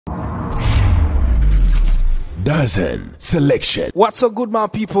Dozen Selection. What's so good, my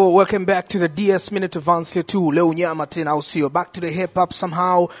people? Welcome back to the DS Minute Advance 2. Leo nyama tena au sio? Back to the hip hop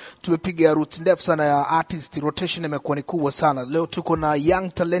somehow. Tumepiga route ndefu sana ya artist rotation, imekuwa ni kubwa sana. Leo tuko na young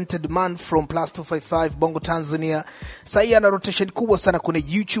talented man from plus 255 Bongo Tanzania. Sasa ana rotation kubwa sana kwenye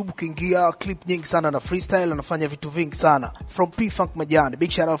YouTube, ukiingia clip nyingi sana na freestyle, anafanya vitu vingi sana. From P-Funk Majani.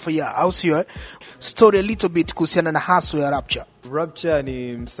 Big shout out for ya. Au sio? Story a little bit kuhusiana na hustle ya Rapcha. Rapcha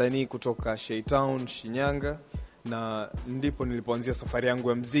ni msanii kutoka Shaytown, Shinyanga, na ndipo nilipoanzia safari yangu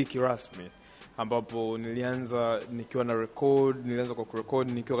ya muziki rasmi, ambapo nilianza kwa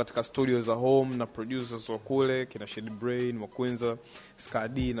kurecord nikiwa katika studio za home na producers wa kule kina Shady Brain, Mwakwinza,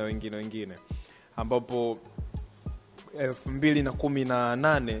 Skadi na wengine. Ambapo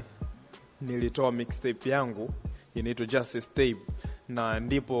 2018 nilitoa mixtape yangu inaitwa Justice Tape, na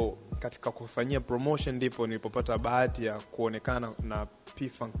ndipo katika kufanyia promotion ndipo nilipopata bahati ya kuonekana na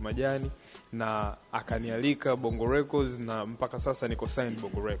P-Funk Majani, na akanialika Bongo Records, na mpaka sasa niko signed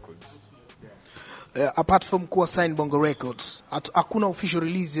Bongo Records. Apart from kuwa signed Bongo Records, hakuna official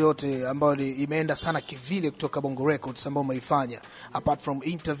release yote ambayo imeenda sana kivile kutoka Bongo Records ambayo umeifanya, apart from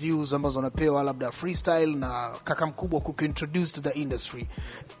interviews ambazo unapewa labda freestyle na kaka mkubwa kuintroduce to the industry.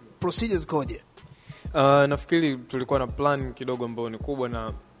 Procedures koje? Nafikiri tulikuwa na plan kidogo ambayo ni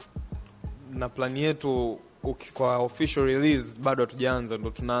kubwa, na plan yetu kwa official release bado hatujaanza, ndo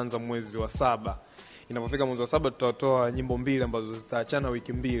tunaanza mwezi wa 7. Inapofika mwezi wa 7 tutatoa nyimbo 2 ambazo zitaachana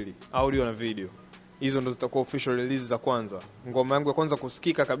wiki 2, audio na video. Hizo ndo zitakuwa official release za kwanza. Ngoma yangu ya kwanza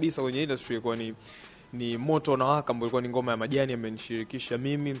kusikika kabisa kwenye industry ilikuwa ni Moto na Waka, ambayo ilikuwa ni ngoma ya Majani, amenishirikisha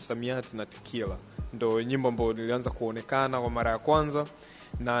mimi, Msanii na Tikila. Ndo nyimbo ambayo nilianza kuonekana kwa mara ya kwanza,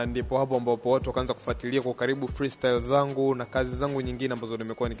 na ndipo hapo ambapo watu wakaanza kufuatilia kwa karibu freestyle zangu na kazi zangu nyingine ambazo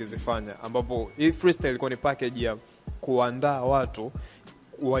nimekuwa nikizifanya, ambapo hii freestyle ilikuwa ni package ya kuandaa watu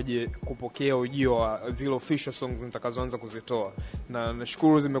waje kupokea ujio wa zile official songs nitakazoanza kuzitoa, na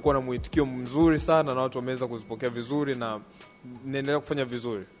nashukuru zimekuwa na mwitikio mzuri sana na watu wameweza kuzipokea vizuri na naendelea kufanya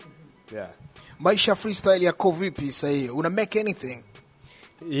vizuri. Yeah. Maisha freestyle yako vipi sasa hivi? Una make anything?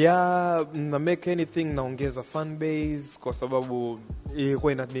 Na make anything, naongeza fan base kwa sababu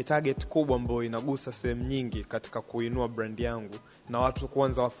ilikuwa ni target kubwa ambayo inagusa sehemu nyingi katika kuinua brand yangu, na watu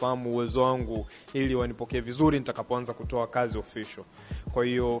kwanza wafahamu uwezo wangu ili wanipokee vizuri nitakapoanza kutoa kazi official. Kwa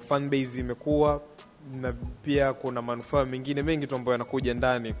hiyo fan base imekuwa, na pia kuna manufaa mengine mengi tu ambayo yanakuja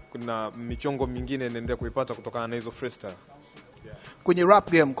ndani, kuna michongo mingine inaendelea kuipata kutokana na hizo freestyle. Kwenye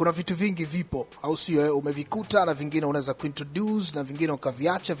rap game kuna vitu vingi vipo, au sio? Umevikuta na vingine unaweza kuintroduce na vingine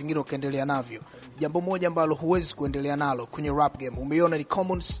ukaviacha, vingine ukaendelea navyo. Jambo moja ambalo huwezi kuendelea nalo kwenye rap game, umeona ni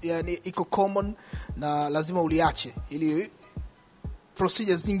common, yani iko common na lazima uliache ili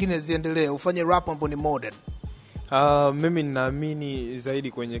procedures nyingine ziendelee, ufanye rap ambayo ni modern. Mimi ninaamini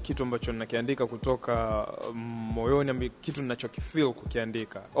zaidi kwenye kitu ambacho ninakiandika kutoka moyoni, kitu ninachokifeel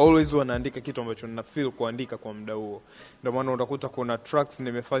kukiandika. Always huwa naandika kitu ambacho ninafeel kuandika kwa muda huo. Ndio maana utakuta kuna tracks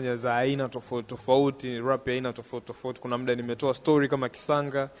nimefanya za aina tofauti tofauti, rap ya aina tofauti tofauti. Kuna muda nimetoa story kama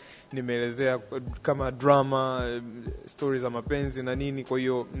kisanga, nimeelezea kama drama, stories za mapenzi na nini. Kwa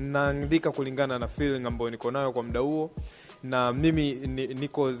hiyo naandika kulingana na feeling ambayo niko nayo kwa muda huo, na mimi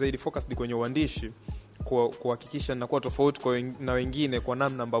niko zaidi focused kwenye uandishi, kuhakikisha ninakuwa tofauti na wengine kwa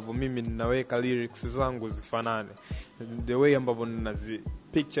namna ambavyo mimi ninaweka lyrics zangu zifanane. The way ambavyo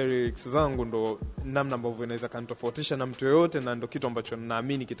picture lyrics zangu ndo namna ambavyo inaweza kanitofautisha na mtu yoyote, na ndo kitu ambacho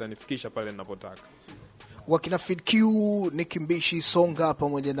ninaamini kitanifikisha pale ninapotaka. Wakina Fid Q, Nikimbishi, Songa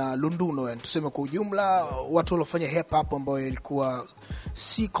pamoja na Lunduno, yani tuseme kwa ujumla watu waliofanya hip hop ambayo ilikuwa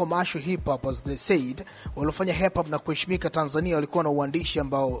si commercial hip hop as they said, waliofanya hip hop na kuheshimika Tanzania walikuwa na uandishi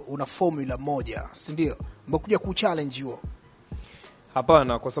ambao una formula moja, si ndio? Mbokuja ku-challenge huo.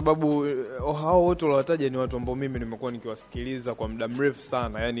 Hapana, kwa sababu hao wote waliowataja ni watu ambao mimi nimekuwa nikiwasikiliza kwa muda mrefu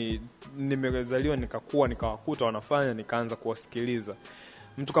sana. Yani nimezaliwa nikakuwa nikawakuta wanafanya, nikaanza kuwasikiliza.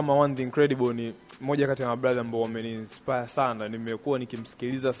 Mtu kama One The Incredible ni moja kati ya mabrother ambao wameni-inspire sana. Nimekuwa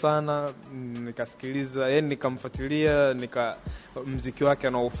nikimsikiliza sana, nikasikiliza, yani nikamfuatilia, muziki wake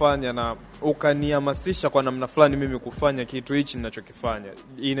anaofanya, na ukanihamasisha kwa namna fulani mimi kufanya kitu hichi ninachokifanya.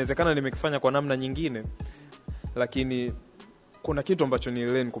 Inawezekana nimekifanya kwa namna nyingine, lakini kuna kitu ambacho ni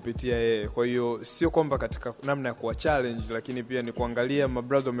learn kupitia yeye. Kwa hiyo sio kwamba katika namna ya kuwa challenge, lakini pia ni kuangalia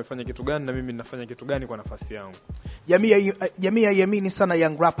mabrother wamefanya kitu gani na mimi ninafanya kitu gani kwa nafasi yangu. Jamii haiamini sana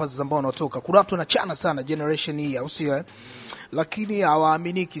young rappers ambao wanatoka. Kuna watu wanachana sana generation hii, au sio? Lakini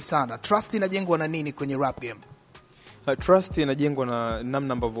hawaaminiki sana. Trust inajengwa na nini kwenye rap game? Trust inajengwa na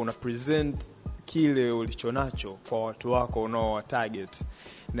namna ambavyo una present kile ulichonacho kwa watu wako unao target,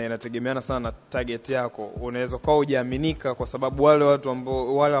 na inategemeana sana na target yako. Unaweza kwa hujaaminika kwa sababu wale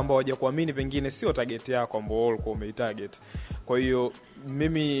ambao hawajakuamini pengine sio target yako ambao ulikuwa umeitarget. Kwa hiyo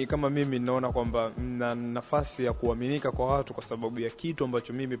mimi naona kwamba na nafasi ya kuaminika kwa watu kwa sababu ya kitu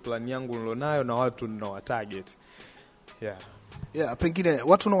ambacho mimi plan yangu nilonayo na watu ninao target. Yeah, pengine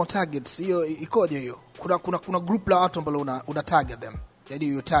watu unao target hiyo ikoje hiyo? Kuna group la watu ambao una target them. Yaani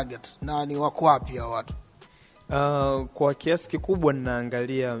you target na ni wako wapi hao watu? Kwa kiasi kikubwa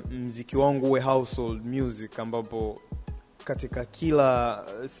ninaangalia muziki wangu uwe household music ambapo katika kila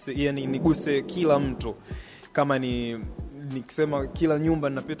yani niguse kila mtu. Kama nikisema kila nyumba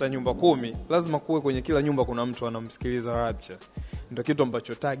ninapita nyumba 10, lazima kuwe kwenye kila nyumba kuna mtu anamsikiliza Rapcha. Ndio kitu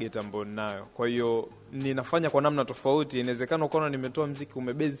ambacho target ambayo ninayo. Kwa hiyo ninafanya kwa namna tofauti. Inawezekana ukaona nimetoa muziki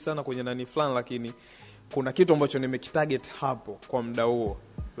umebezi sana kwenye nani fulani, lakini kuna kitu ambacho nimekitarget hapo kwa muda huo.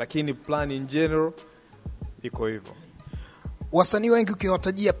 Lakini plan in general iko hivyo. Wasanii wengi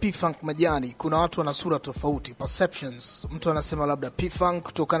ukiwatajia P-Funk Majani, kuna watu wana sura tofauti, perceptions. Mtu anasema labda P-Funk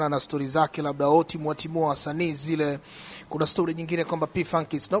kutokana na story zake, labda timua wasanii zile. Kuna story nyingine kwamba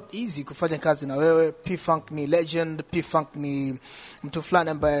P-Funk is not easy kufanya kazi na wewe. P-Funk ni legend, P-Funk ni mtu fulani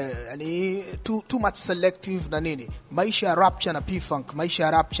ambaye yani too much selective na nini. Maisha ya Rapcha na P-Funk, maisha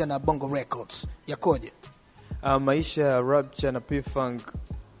ya Rapcha na Bongo Records yakoje? Maisha ya Rapcha na P-Funk,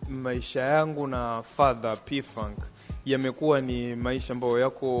 maisha yangu na father P-Funk yamekuwa ni maisha ambayo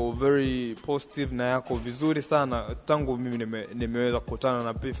yako very positive na yako vizuri sana tangu mimi nimeweza kukutana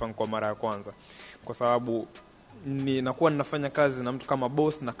na P-Funk kwa mara ya kwanza, kwa sababu ninakuwa ninafanya kazi na mtu kama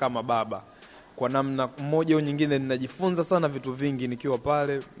boss na kama baba. Kwa namna moja au nyingine ninajifunza sana vitu vingi nikiwa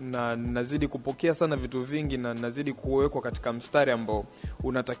pale, na nazidi kupokea sana vitu vingi, na nazidi kuwekwa katika mstari ambao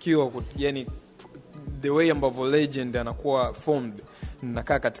unatakiwa, yani the way ambavyo legend anakuwa formed,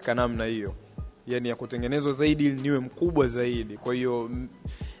 ninakaa katika namna hiyo, yani ya kutengenezwa zaidi niwe mkubwa zaidi. Kwa hiyo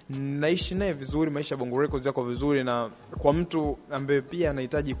naishi naye vizuri, maisha Bongo Records yako vizuri. Na kwa mtu ambaye pia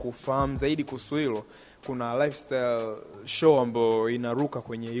anahitaji kufahamu zaidi kuhusu hilo, kuna lifestyle show ambayo inaruka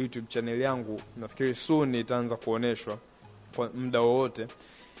kwenye YouTube channel yangu, nafikiri soon itaanza kuoneshwa kwa muda wote.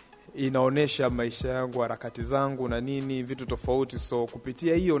 Inaonesha maisha yangu, harakati zangu na nini, vitu tofauti. So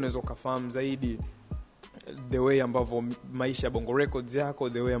kupitia hiyo unaweza kufahamu zaidi the way ambavyo maisha ya Bongo Records yako,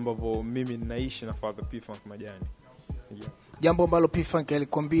 the way ambavyo mimi ninaishi na Father P-Funk Majani. Jambo ambalo P-Funk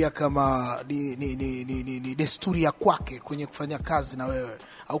alikwambia kama ni desturi ya kwake kwenye kufanya kazi na wewe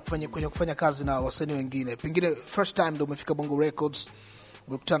au kwenye kufanya kazi na wasanii wengine. Pengine first time ndio umefika Bongo Records,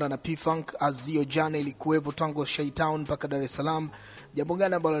 ukutana na P-Funk, azio jana ilikuwepo tangu Shaytown mpaka Dar es Salaam. Jambo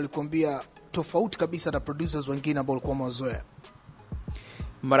gani ambalo alikwambia tofauti kabisa na producers wengine ambao walikuwa wamezoea?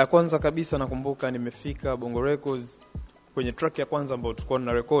 Mara kwanza kabisa nakumbuka nimefika Bongo Records, kwenye track ya kwanza ambayo tulikuwa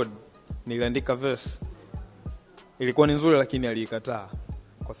na record, niliandika verse. Ilikuwa ni nzuri lakini aliikataa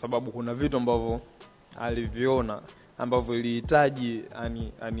kwa sababu kuna vitu ambavyo aliviona ambavyo ilihitaji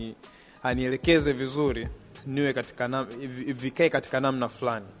anielekeze vizuri, niwe katika vikae katika namna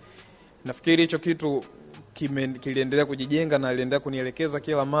fulani. Nafikiri hicho kitu kiliendelea kujijenga na aliendelea kunielekeza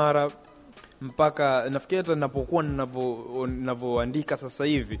kila mara, mpaka nafikiri hata ninapokuwa ninavyoandika sasa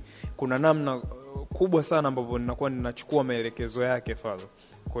hivi kuna namna kubwa sana ambapo ninakuwa ninachukua maelekezo yake Father.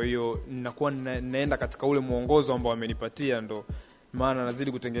 Kwa hiyo ninakuwa naenda katika ule muongozo ambao amenipatia, ndo maana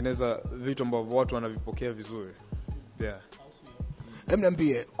nazidi kutengeneza vitu ambavyo watu wanavipokea vizuri.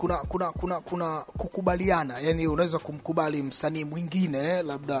 Niambie, kuna kukubaliana, yani unaweza kumkubali msanii mwingine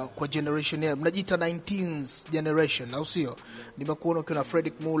labda kwa generation yenu, mnajiita 19th generation au sio? Nimekuona kuna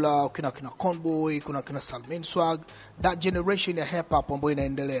Fredrick Muller, kuna Conboy, kuna Salmin Swag, that generation ya hip hop ambayo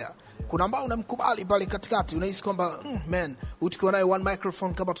inaendelea. Kuna ambao unamkubali pale katikati, unahisi kwamba man, ukiwa naye one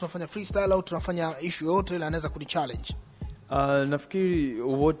microphone kama tunafanya freestyle au tunafanya issue yote ile anaweza kunichallenge? Nafikiri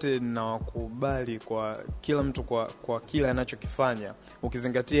wote nawakubali kwa kila mtu kwa kila anachokifanya.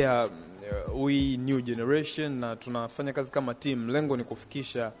 Ukizingatia we new generation na tunafanya kazi kama team, lengo ni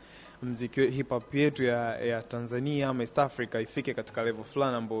kufikisha muziki hip hop yetu ya Tanzania ama East Africa ifike katika level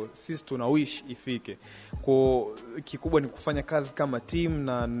fulani ambayo sisi tuna wish ifike. Kwa kikubwa ni kufanya kazi kama team,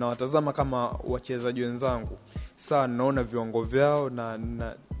 na nawatazama kama wachezaji wenzangu. Sasa naona viwango vyao na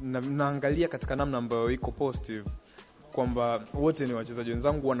naangalia katika namna ambayo iko positive, kwamba wote ni wachezaji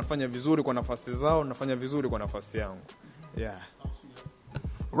wenzangu, wanafanya vizuri kwa nafasi zao, nafanya vizuri kwa nafasi yangu.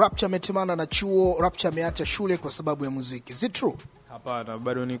 Rapcha ametimana na chuo, Rapcha ameacha shule kwa sababu ya muziki. Is it true? Hapana,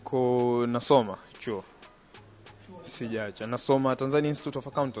 bado niko nasoma chuo. Sijaacha. Nasoma Tanzania Institute of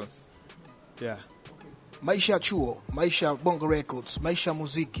Accountants. Maisha ya chuo, maisha ya Bongo Records, maisha ya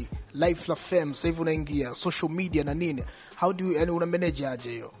muziki, life la fame, sasa hivi unaingia social media na nini. How do you una manage aje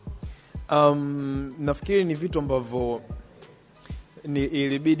hiyo? Nafikiri ni vitu ambavyo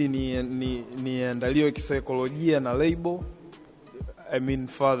ilibidi niandaliwe kisaikolojia na label. I mean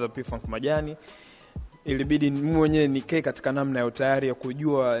Father P-Funk Majani. Ilibidi mimi mwenyewe nikae katika namna ya utayari ya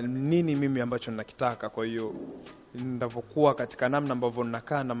kujua nini mimi ambacho ninakitaka. Kwa hiyo ninapokuwa katika namna ambavyo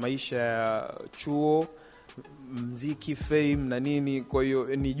ninakaa na maisha ya chuo, muziki, fame na nini, kwa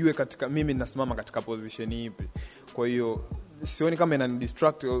hiyo nijue katika mimi ninasimama katika position ipi. Kwa hiyo sioni kama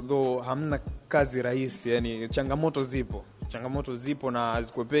inanidistract, although hamna kazi rahisi, yani changamoto zipo na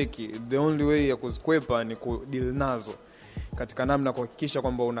hazikwepeki. The only way ya kuzikwepa ni kudeal nazo katika namna kuhakikisha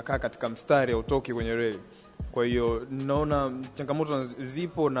kwamba unakaa katika mstari hautoki kwenye reli. Kwa hiyo naona changamoto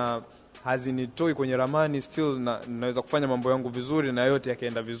zipo na hazinitoi kwenye ramani, still naweza kufanya mambo yangu vizuri na yote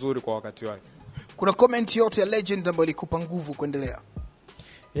yakaenda vizuri kwa wakati wake. Kuna comment yote ya Legend ambayo ilikupa nguvu kuendelea?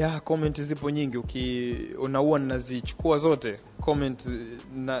 Comment zipo nyingi, unaua nazichukua zote.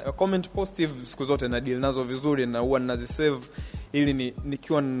 Comment positive siku zote na deal nazo vizuri, na huwa nazisave ili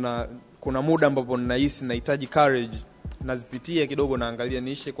nikiwa kuna muda ambapo ninahisi nahitaji courage, nazipitia kidogo, naangalia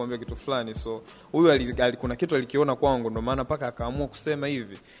niishe kuambia kitu fulani. So huyu kuna kitu alikiona kwangu, ndio maana paka akaamua kusema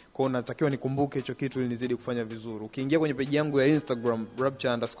hivi. Kwa hiyo natakiwa nikumbuke hicho kitu ili nizidi kufanya vizuri. Ukiingia kwenye page yangu ya Instagram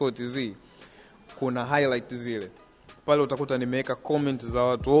Rapcha_TZ, kuna highlight zile pale, utakuta nimeweka comment za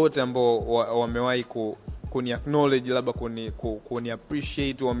watu wote ambao wamewahi kuni acknowledge, labda kuni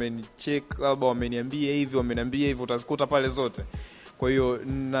appreciate, wamenicheck, labda wameniambia hivi, utazikuta pale zote. Kwa hiyo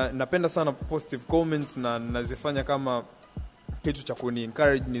napenda sana positive comments na nazifanya kama kitu cha kuni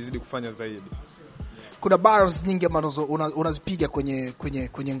encourage nizidi kufanya zaidi. Kuna bars nyingi ambazo unazipiga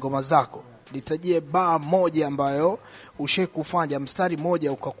kwenye ngoma zako. Nitajie bar moja ambayo ushekufanya mstari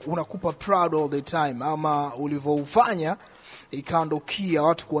moja unakupa proud all the time, ama ulivyoufanya ikaondokia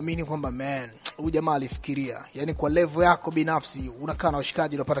watu kuamini kwamba man, huyu jamaa alifikiria. Yani kwa level yako binafsi, unakaa na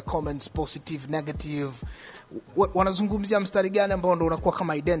washikaji unapata comments positive, negative, wanazungumzia mstari gani ambao ndo unakuwa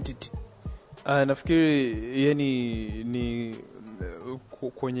kama identity? Nafikiri ni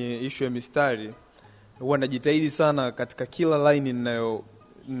kwenye issue ya mistari huwa najitahidi sana katika kila line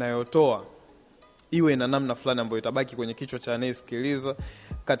ninayotoa iwe na namna fulani ambayo itabaki kwenye kichwa cha anayesikiliza.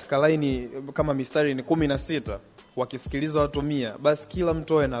 Katika line kama mistari ni 16, wakisikiliza watu 100, basi kila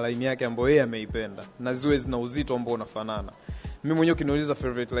mtu awe na line yake ambayo yeye ameipenda na ziwe zina uzito ambao unafanana. Mimi mwenyewe ukiniuliza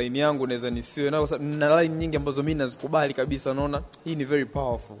favorite line yangu naweza nisiwe nayo, na line nyingi ambazo mimi nazikubali kabisa, naona hii ni very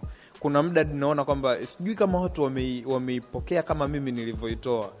powerful. Kuna muda ninaona kwamba sijui kama watu wameipokea kama mimi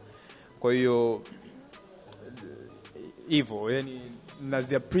nilivyoitoa. Kwa hiyo hivyo, yani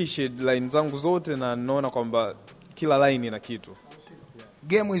nazi appreciate line zangu zote na naona kwamba kila line ina kitu.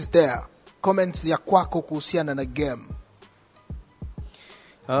 Game is there. Comments ya kwako kuhusiana na game?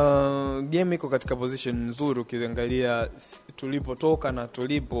 Game iko katika position nzuri, ukiangalia tulipotoka na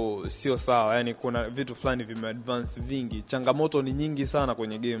tulipo sio sawa. Yani kuna vitu fulani vimeadvance vingi. Changamoto ni nyingi sana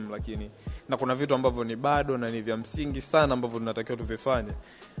kwenye game, lakini na kuna vitu ambavyo ni bado na ni vya msingi sana ambavyo tunatakiwa tuvifanye.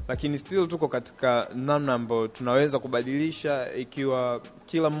 Lakini still tuko katika namna ambayo tunaweza kubadilisha ikiwa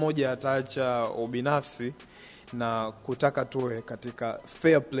kila mmoja ataacha ubinafsi na kutaka tuwe katika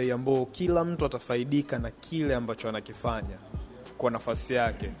fair play ambao kila mtu atafaidika na kile ambacho anakifanya kwa nafasi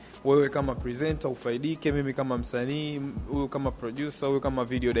yake. Wewe kama presenter ufaidike, mimi kama msanii, huyu kama producer, huyu kama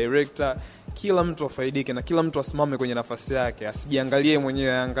video director, kila mtu afaidike na kila mtu asimame kwenye nafasi yake. Asijiangalie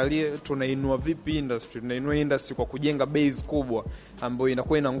mwenyewe, angalie tunainua vipi industry. Tunainua industry kwa kujenga base kubwa ambayo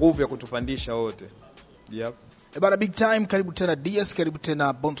inakuwa ina nguvu ya kutupandisha wote. Yep. Bana, big time. Karibu tena DS, karibu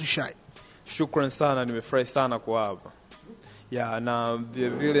tena Bontu Shy. Shukran sana, nimefurahi sana kwa hapa. Na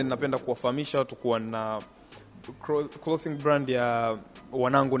vile ninapenda kuwafahamisha watu kuwa na clothing brand ya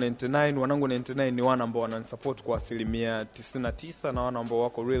Wanangu 99. Wanangu 99 ni wana ambao wananisupport kwa 99% na wana ambao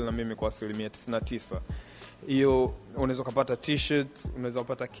wako real na mimi kwa 99%. Hiyo unaweza kupata t-shirt, unaweza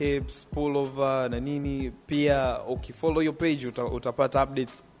kupata caps, pullover na nini. Pia ukifollow hiyo page utapata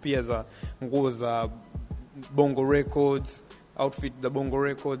updates pia za nguo za Bongo Records, outfit za Bongo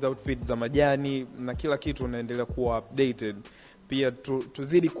Records, outfit za Majani, na kila kitu unaendelea kuwa updated. Pia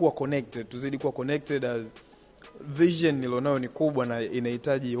tuzidi kuwa connected as vision nilionayo ni kubwa na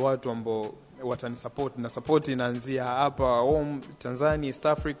inahitaji watu ambao watanisupport, na support inaanzia hapa home Tanzania, East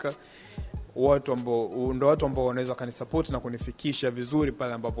Africa. Watu ambao wanaweza kanisupport na kunifikisha vizuri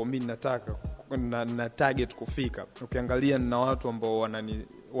pale ambapo mimi nataka na target kufika. Ukiangalia na watu ambao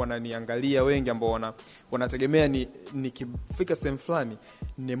wananiangalia wengi ambao wanategemea nikifika sehemu fulani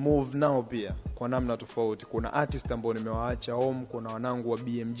ni move now pia kwa namna tofauti. Kuna artist ambao nimewaacha home, kuna wanangu wa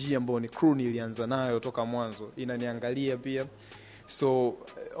BMG ambao ni crew nilianza nayo toka mwanzo inaniangalia pia. So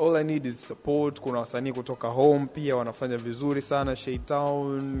all I need is support. Kuna wasanii kutoka home pia wanafanya vizuri sana,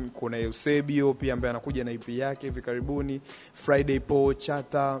 Shaytown, kuna Eusebio pia ambaye anakuja na EP yake hivi karibuni, Friday Po,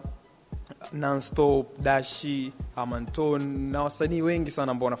 Chata, Nonstop, Dashi, Amanton, na wasanii wengi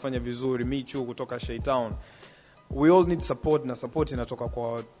sana ambao wanafanya vizuri, Michu kutoka Shaytown. We all need support, na support inatoka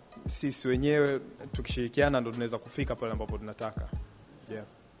kwa sisi wenyewe. Tukishirikiana ndo tunaweza kufika pale ambapo tunataka. Yeah.